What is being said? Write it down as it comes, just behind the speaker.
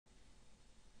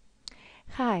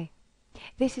Hi,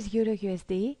 this is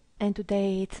EURUSD and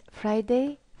today it's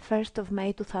Friday, 1st of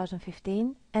May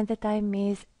 2015 and the time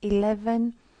is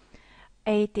 11:18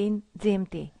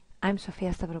 GMT. I'm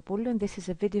Sofia Stavropoulou and this is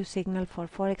a video signal for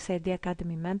Forex ID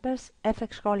Academy members,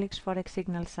 FX Holics Forex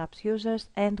Signal subs users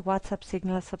and WhatsApp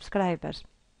Signal subscribers.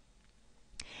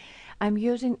 I'm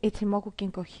using Ichimoku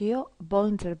Kinko-Hyo,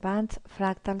 Bollinger Bands,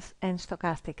 Fractals and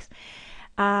Stochastics.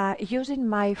 Using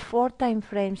my 4 time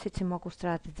frames Ichimoku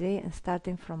strategy and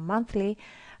starting from monthly,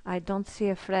 I don't see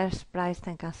a fresh price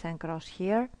Tenkan Sen cross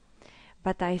here,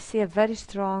 but I see a very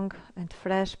strong and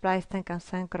fresh price Tenkan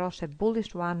Sen cross, a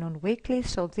bullish one on weekly,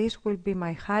 so this will be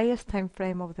my highest time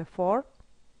frame of the 4.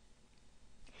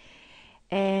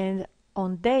 And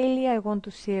on daily I want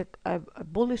to see a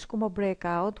bullish Kumo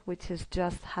breakout, which is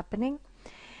just happening.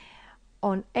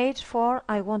 On H4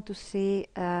 I want to see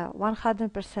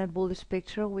 100% bullish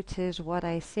picture, which is what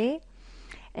I see,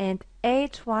 and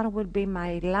H1 will be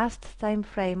my last time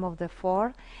frame of the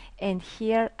 4, and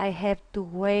here I have to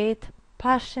wait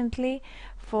patiently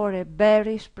for a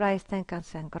bearish price Tenkan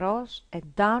Sen cross, a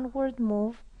downward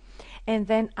move, and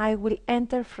then I will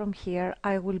enter from here.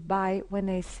 I will buy when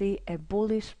I see a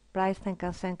bullish price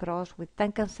Tenkan Sen cross with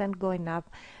Tenkan Sen going up,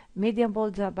 medium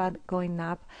Bollinger Band going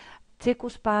up, Chikou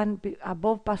Span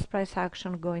above past price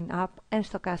action going up, and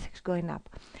Stochastics going up.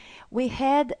 We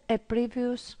had a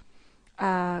previous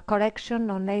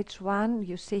correction on H1,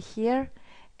 you see here,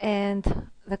 and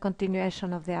the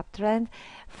continuation of the uptrend.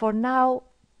 For now,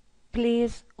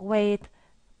 please wait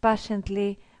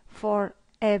patiently for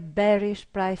a bearish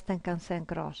price Tenkan Sen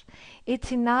cross.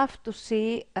 It's enough to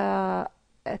see a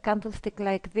candlestick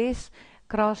like this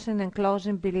crossing and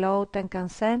closing below Tenkan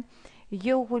Sen.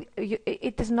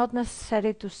 It is not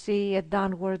necessary to see a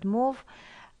downward move.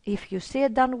 If you see a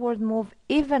downward move,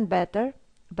 even better,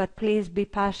 but please be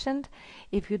patient.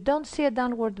 If you don't see a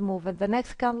downward move and the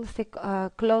next candlestick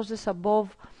closes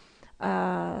above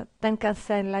Tenkan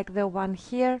Sen like the one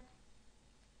here,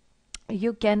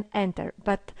 you can enter.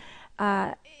 But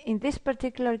in this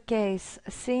particular case,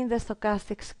 seeing the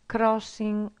stochastics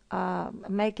crossing,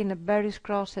 making a bearish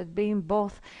cross and being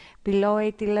both below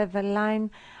 80 level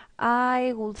line,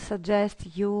 I would suggest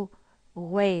you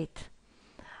wait.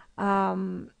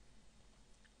 You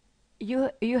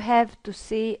have to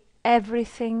see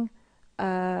everything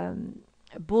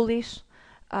bullish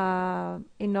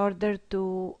in order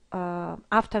to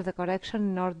after the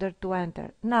correction in order to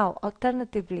enter. Now,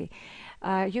 alternatively,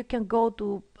 you can go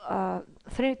to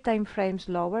 3 time frames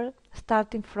lower,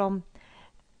 starting from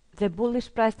the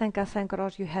bullish price Tenkan Sen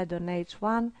cross you had on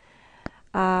H1.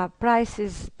 Price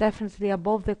is definitely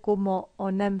above the Kumo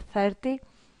on M30,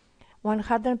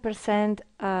 100%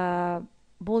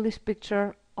 bullish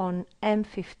picture on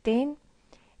M15,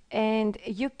 and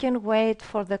you can wait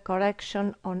for the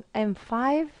correction on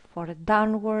M5 for a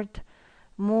downward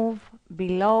move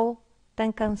below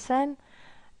Tenkan Sen,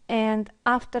 and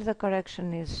after the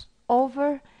correction is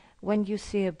over, when you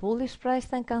see a bullish price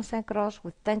Tenkan Sen cross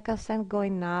with Tenkan Sen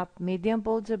going up, medium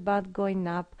Bollinger Band going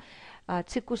up,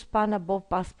 Chikou Span above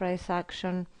past price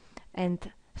action,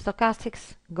 and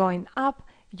stochastics going up,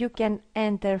 you can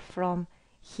enter from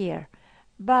here.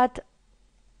 But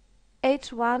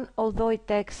H1, although it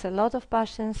takes a lot of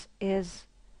patience, is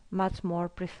much more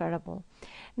preferable.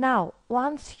 Now,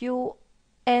 once you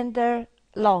enter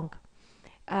long,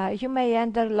 you may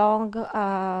enter long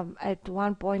at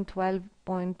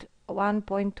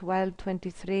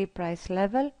 1.1223 price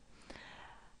level,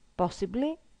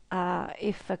 possibly.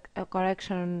 If a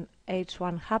correction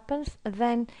H1 happens,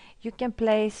 then you can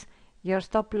place your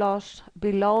stop loss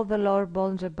below the lower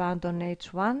Bollinger Band on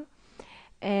H1,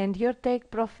 and your take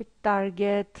profit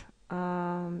target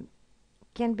can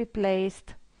be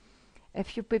placed a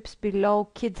few pips below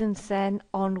Kijun Sen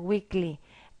on weekly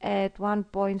at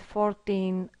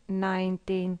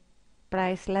 1.1419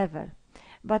 price level.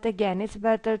 But again, it's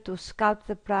better to scalp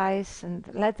the price and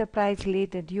let the price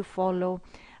lead and you follow,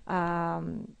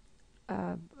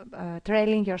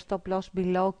 trailing your stop loss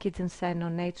below Kijun Sen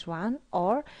on H1,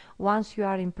 or once you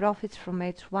are in profits from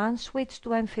H1, switch to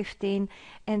M15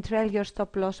 and trail your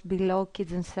stop loss below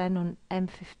Kijun Sen on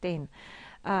M15.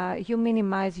 You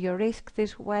minimize your risk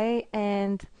this way,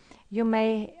 and you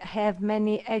may have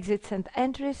many exits and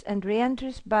entries and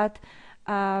re-entries, but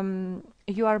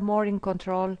you are more in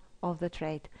control of the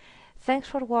trade. Thanks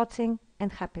for watching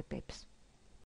and happy pips.